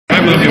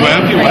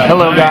MovieWeb.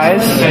 Hello,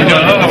 guys. Hey,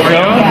 how are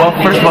you? Well,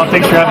 first of all,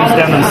 thanks for having us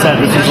down on the set.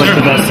 This is like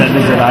the best set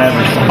visit I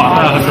ever saw.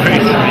 Oh,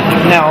 great.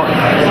 Now,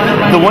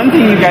 the one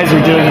thing you guys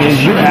are doing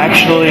is you're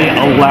actually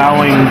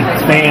allowing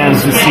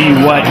fans to see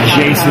what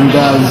Jason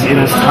does in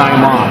his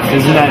time off.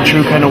 Isn't that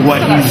true, kind of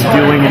what he's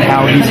doing and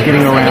how he's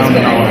getting around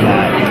and all of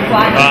that?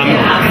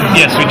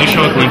 Yes, we do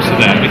show a glimpse of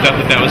that. We thought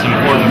that that was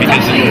important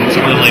because in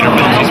some of the later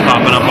films he's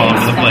popping up all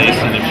over the place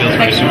and it feels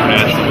very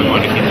supernatural. We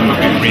wanted to keep the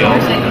movie real.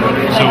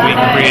 So we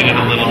created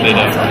a little bit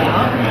of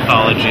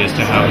mythology as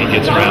to how he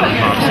gets around and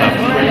pops up.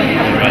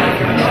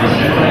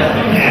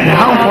 Now,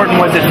 how important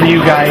was it for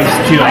you guys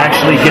to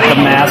actually get the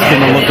mask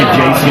and the look of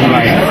Jason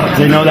right?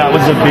 Because I know that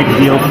was a big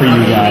deal for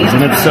you guys,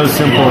 and it's so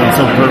simple and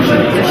so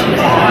perfect.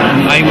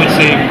 I would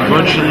say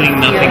virtually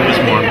nothing was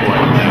more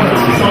important than that.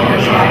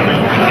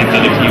 I think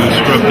that if you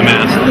screw up the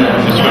mask,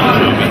 you screw up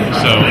the movie.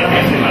 So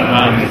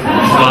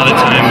a lot of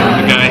time,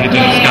 the guy who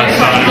did Scott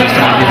Sauter just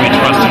a movie we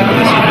trusted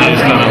because he has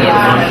done a lot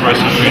of work for us.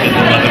 He created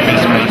the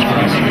Leatherface mask for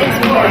us.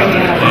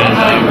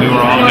 And we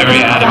were all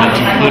very adamant,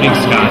 including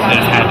Scott, that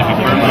it had to be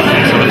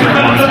perfect. So it's a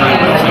long time.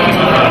 So I think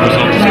the final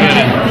result is good.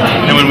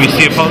 And when we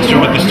see a poster,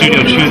 what the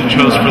studio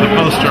chose for the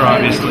poster,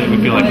 obviously, we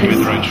feel like we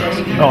made the right choice.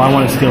 Oh, I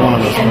want to steal one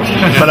of those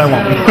posters, but I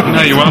won't.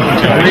 No, you're welcome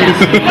to.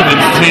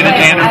 Say that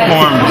Andrew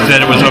Form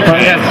said it was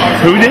okay.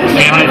 Who did?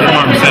 Andrew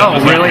Form said it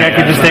was really? okay. I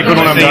could just take one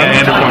when I'm done? Yeah,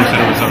 Andrew Form said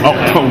it was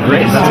okay. Oh,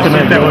 great. That's going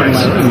to that works.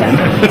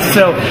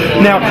 So,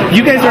 now,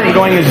 you guys aren't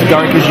going as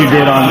dark as you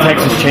did on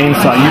Texas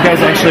Chainsaw. You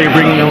guys actually are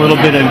bringing a little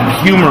bit of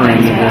humor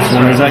into this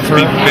one. Is that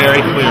correct? To be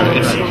very clear,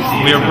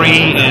 we are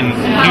bringing in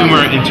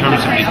humor in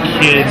terms of the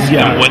kids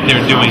and what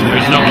they're doing.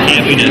 There's no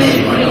campiness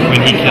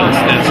when he kills.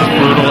 That's as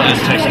brutal as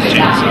Texas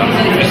Chainsaw.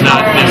 There's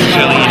not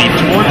necessarily any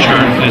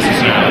torture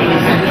necessarily,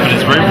 but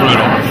it's very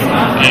brutal.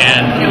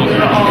 And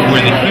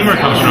where the humor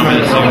comes from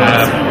is you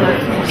have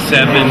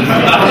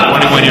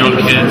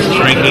 21-year-old kids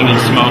drinking and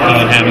smoking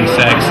and having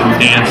sex and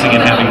dancing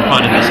and having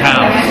fun in this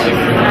house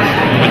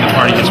when the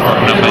party gets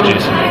broken up by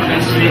Jason.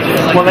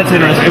 Well, that's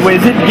interesting. Wait,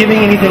 is it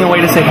giving anything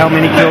away to say how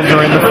many kills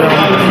are in the film?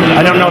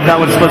 I don't know if that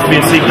was supposed to be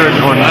a secret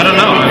or not. I don't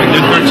know. I mean,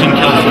 there are 13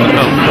 kills in the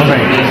film.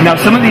 Okay. Now,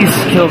 some of these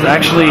kills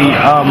actually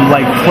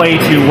play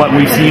to what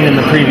we've seen in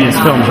the previous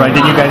films, right?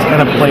 Did you guys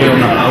kind of play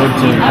an ode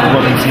to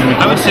what we've seen?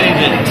 I would say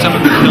that some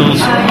of the kills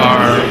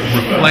are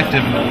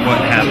reflective of what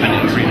happened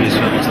in previous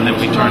films, and then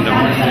we turned them.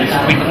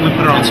 We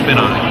put our own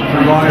spin on it.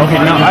 Okay.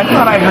 Now, I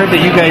thought I heard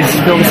that you guys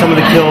filmed some of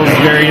the kills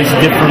various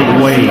different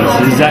ways.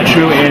 Is that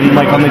true? And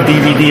like on the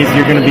DVD,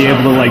 you're going to be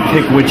able to like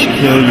pick which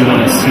kill you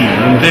want to see.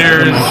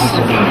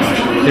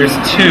 There's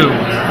two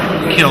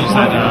kills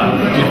that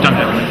we've done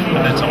that with,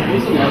 but that's all.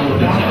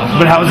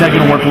 But how is that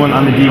going to work when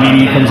on the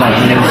DVD comes out?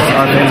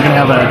 Are fans going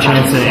to have a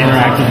chance to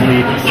interactively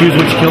choose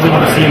which kill they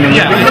want to see?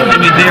 Yeah, I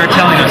mean, they are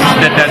telling us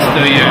that that's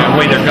the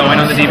way they're going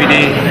on the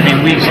DVD. I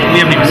mean, we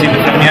haven't even seen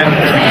the film yet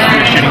because we just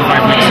finished shooting 5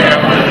 weeks ago.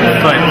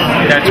 But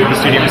that's what the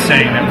studio was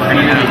saying, that we're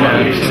going to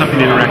have something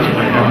interactive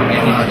with on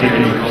the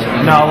DVD.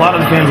 Now, a lot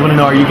of the fans want to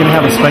know, are you going to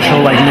have a special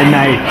like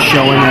midnight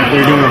showing like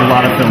they're doing with a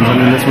lot of films? I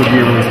mean, this would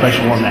be a really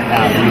special one to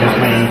have. Are you guys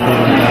planning anything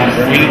like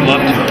that? We'd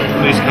love to.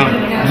 Please come.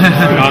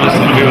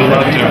 Honestly, we would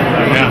love to.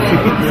 Yeah.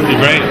 It'd be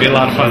great. It'd be a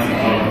lot of fun.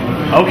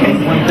 Okay.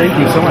 Well, thank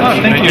you so much.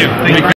 Oh, thank you.